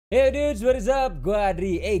Hey dudes, what is up? Gue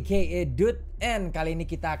Adri, aka Dude, and kali ini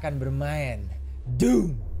kita akan bermain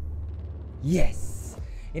Doom. Yes,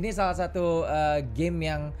 ini salah satu game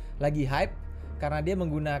yang lagi hype karena dia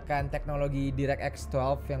menggunakan teknologi DirectX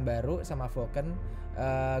 12 yang baru sama Vulkan.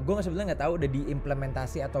 Gue sebenarnya nggak tahu udah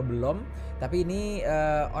diimplementasi atau belum, tapi ini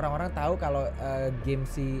orang-orang tahu kalau game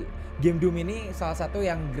Doom ini salah satu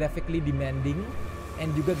yang graphically demanding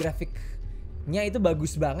and juga grafiknya itu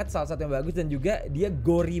bagus banget, salah satu yang bagus, dan juga dia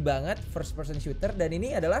gory banget, first person shooter, dan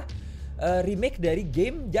ini adalah remake dari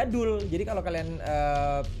game jadul. Jadi kalau kalian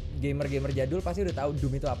gamer-gamer jadul pasti udah tahu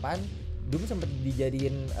Doom itu apaan. Doom sempat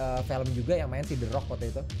dijadiin film juga yang main si The Rock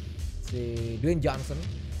waktu itu, si Dwayne Johnson.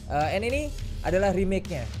 And ini adalah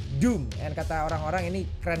remake-nya Doom, and kata orang-orang ini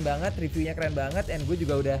keren banget, reviewnya keren banget, and gue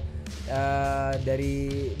juga udah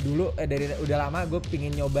dari dulu dari udah lama gue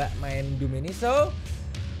pingin nyoba main Doom ini. So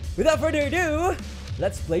without further ado,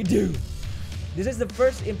 let's play Doom. This is the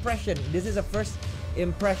first impression. This is a first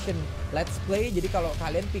impression let's play. Jadi kalau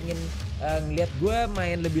kalian pingin ngeliat gue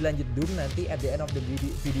main lebih lanjut Doom nanti at the end of the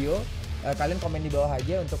video, kalian komen di bawah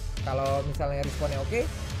aja untuk kalau misalnya responnya oke,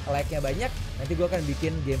 like-nya banyak, nanti gue akan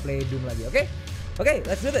bikin gameplay Doom lagi. Oke? Oke,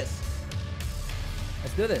 let's do this.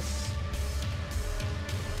 Let's do this.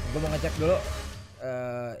 Gue mau ngecek dulu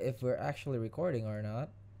if we're actually recording or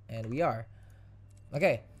not, and we are.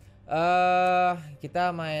 Oke.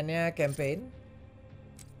 Kita mainnya campaign.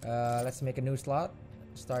 Let's make a new slot.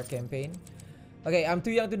 Start campaign. Okay, I'm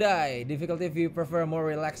too young to die. Difficulty if you prefer a more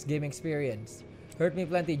relaxed game experience. Hurt me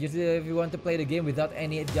plenty. Just if you want to play the game without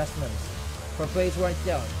any adjustments. For players who aren't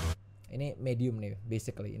young. Ini medium nih,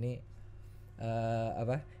 basically. Ini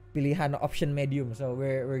pilihan option medium. So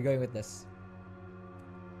we're going with this.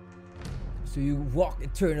 So you walk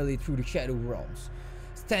eternally through the shadow realms,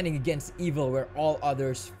 standing against evil where all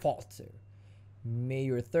others falter. May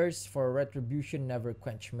your thirst for retribution never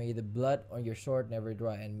quench. May the blood on your sword never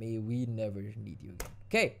dry. And may we never need you again.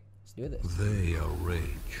 Okay, let's do this. They are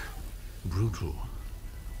rage, brutal,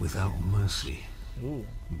 without mercy. Ooh.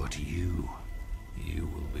 But you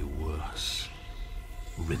will be worse.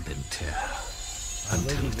 Rip and tear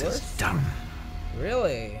until it is done.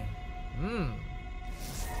 Really?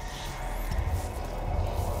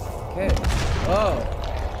 Okay. Oh.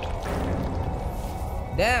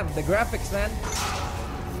 Damn, the graphics, man.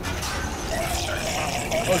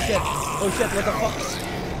 Oh shit. Oh shit, what the fuck?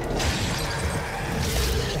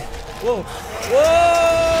 Whoa.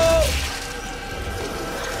 Whoa!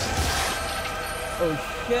 Oh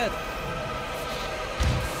shit.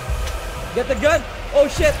 Get the gun! Oh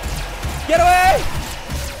shit! Get away!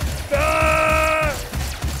 Ah!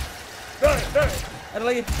 Ada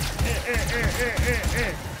lagi.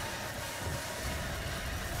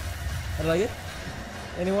 Ada lagi?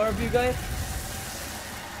 Any more of you guys?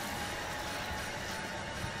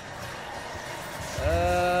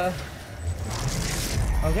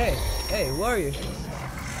 Okay. Hey, who are you?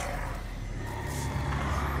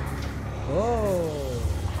 Oh,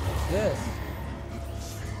 what's this?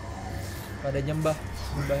 Pada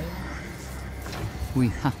nyembahin.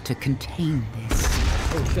 We have to contain this.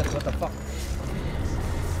 Oh shit, what the fuck?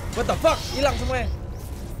 What the fuck? Hilang semuanya.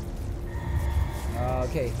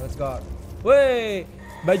 Okay, let's go. Wey,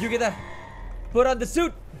 baju kita. Put on the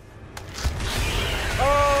suit.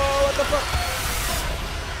 Oh, what the fuck?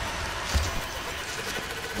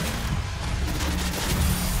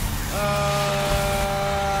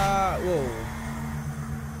 Wow.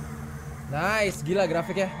 Nice, gila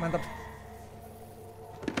grafiknya, mantap.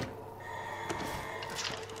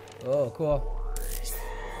 Oh, cool.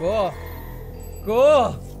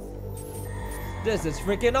 Cool. This is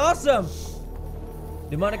freaking awesome.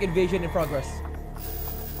 Demonic invasion in progress.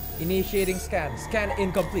 Initiating scan. Scan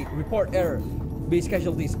incomplete. Report error. Base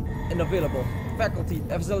casualties unavailable. Faculty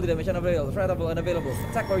facility damage unavailable. Threatable unavailable.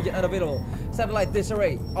 Attack origin unavailable. Satellite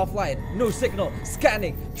disarray offline. No signal.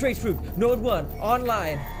 Scanning. Trace route. Node 1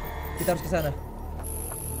 online. Kita harus ke sana.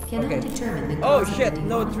 Okay. Oh shit.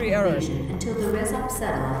 Node 3 errors. Until the Resop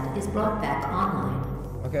satellite is brought back online.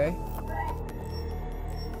 Okay.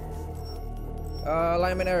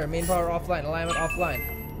 Alignment error. Main power offline. Alignment offline.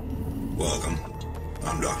 Welcome.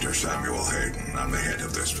 I'm Dr. Samuel Hayden. I'm the head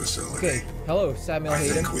of this facility. Okay. Hello, Samuel I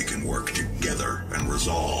Hayden. think we can work together and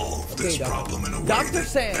resolve this problem in a way Dr. that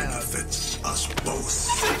Sam. benefits us both.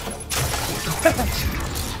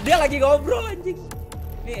 Dia lagi ngobrol anjing.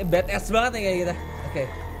 Ini badass banget nih kayak kita. Okay,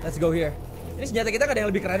 let's go here. Ini senjata kita gak ada yang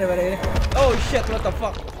lebih keren daripada ini. Oh shit, what the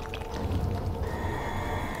fuck?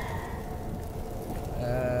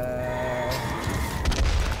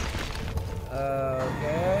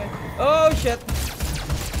 Okay. Oh shit.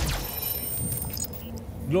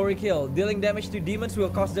 Glory kill. Dealing damage to demons will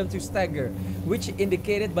cause them to stagger, which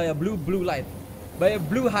indicated by a blue light. By a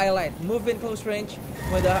blue highlight. Move in close range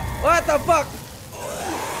with a... What the fuck?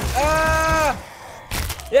 Ah!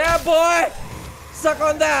 Yeah, boy! Suck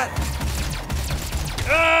on that!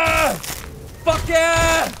 Ah! Fuck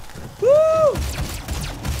yeah! Woo!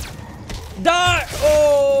 Die!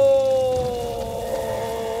 Oh!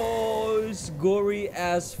 It's gory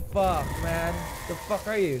as fuck, man. The fuck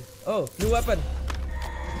are you? Oh, new weapon.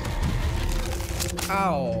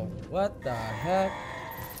 Ow. What the heck?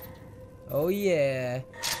 Oh yeah.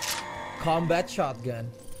 Combat shotgun.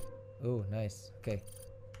 Oh, nice. Okay.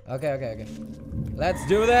 Okay. Let's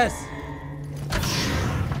do this.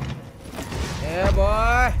 Yeah,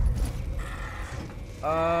 boy.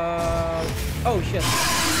 Oh shit.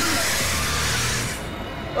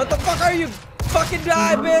 What the fuck are you? Fucking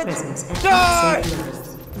die, bitch! Die!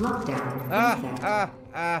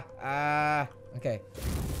 Okay.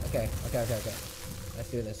 Let's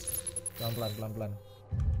do this. Pelan.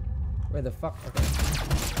 Where the fuck? Okay.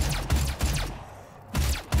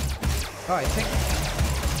 Oh, I think.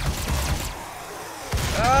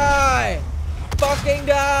 Die! Fucking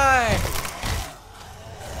die!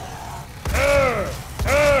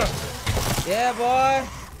 Yeah, boy.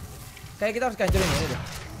 Kayak kita harus kancurin ini deh.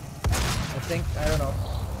 I think, I don't know.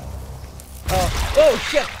 Oh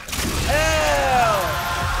shit! Hell!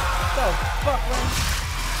 What the fuck, man?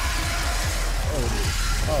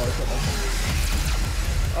 Oh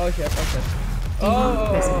shit. Okay.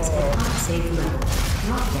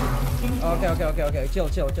 Chill.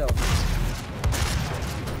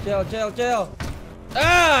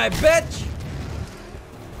 Ah, bitch!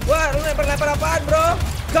 What? Lu lempar apaan, bro?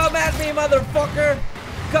 Come at me, motherfucker!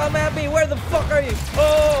 Come at me! Where the fuck are you?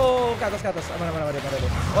 Oh, ke atas. Mana dia?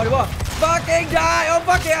 Oh, di bawah. Fucking die! Oh,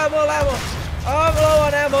 fuck ya, ammo. I'm low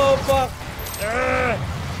on ammo, fuck.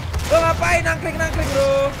 Lu ngapain nangkring,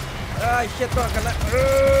 bro? Ah, shit, bro, kena.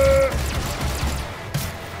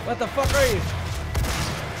 What the fuck are you?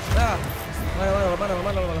 Nah,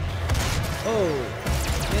 mana? Oh,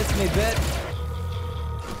 miss me, bitch.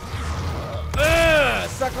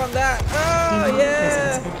 Suck on that. Oh,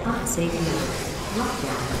 yeah.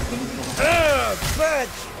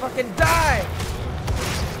 Bitch, fucking die.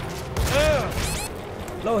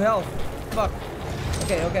 Low health. Fuck.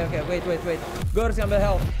 Okay. Wait. Gue harus ngambil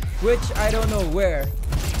health, which I don't know where.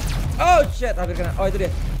 Oh shit, hampir kena. Oh, itu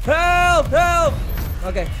dia. Help!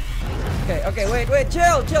 Okay, wait.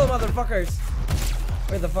 Chill, motherfuckers.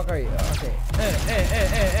 Where the fuck are you? Okay.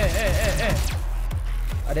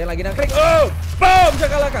 Ada yang lagi nangkring. Oh! Boom!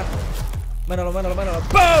 Jagalaka. Mana lo?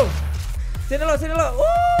 Boom! Sini lo.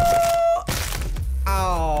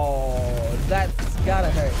 Ow! That's gotta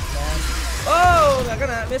hurt, man. Oh! Gak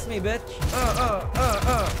kena. Miss me, bitch.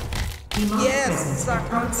 Yes! Suck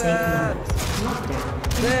on that!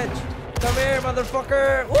 Bitch! Come here,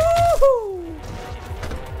 motherfucker! Woohoo!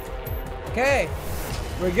 Okay.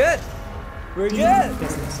 We're good. Yes.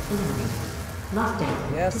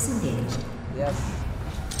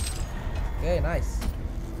 Okay, nice.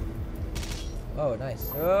 Oh, nice.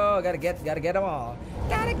 Oh, gotta get them all.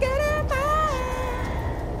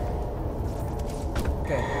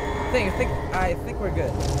 Okay. I think we're good.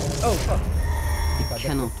 Oh, fuck. You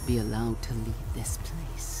cannot be allowed to leave this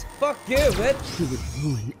place. Fuck you, bitch. You would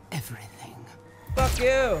ruin everything. Fuck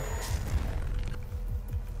you.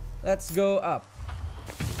 Let's go up.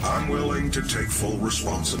 I'm willing to take full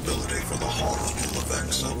responsibility for the horrible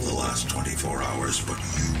events of the last 24 hours, but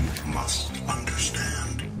you must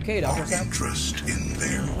understand. Okay, Dr. Our Sam. interest in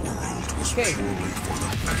their world was Okay. purely for the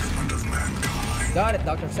betterment of mankind. Got it,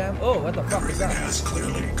 Dr. Sam. Oh, what the fuck is Everything that? has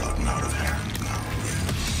clearly gotten out of hand now,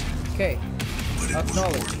 yes. Okay. But it was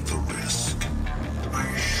Acknowledge. worth the risk, I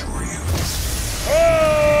assure you.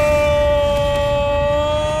 Oh,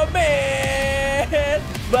 man.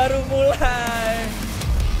 Baru mulai.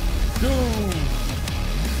 Duh.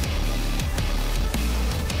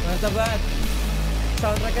 Mantap banget.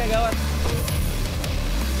 Soundtracknya gawat.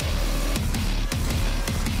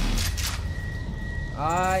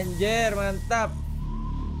 Anjir, mantap.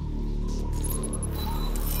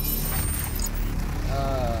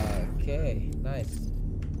 Okay, nice.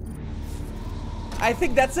 I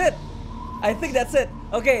think that's it.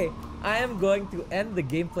 Okay, I am going to end the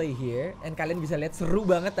gameplay here. And kalian bisa lihat seru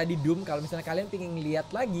banget tadi Doom. Kalau misalnya kalian pengen lihat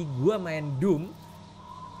lagi gua main Doom,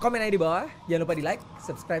 komen aja di bawah. Jangan lupa di like,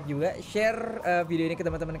 subscribe juga, share video ini ke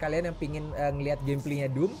teman-teman kalian yang pengen ngelihat gameplaynya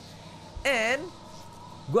Doom. And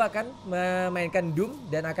gue akan memainkan Doom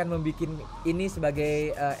dan akan membuat ini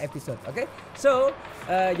sebagai episode. Okay? So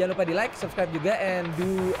jangan lupa di like, subscribe juga, and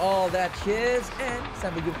do all that shit. And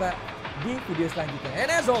sampai jumpa di video selanjutnya. And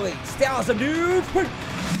as always, stay awesome dude.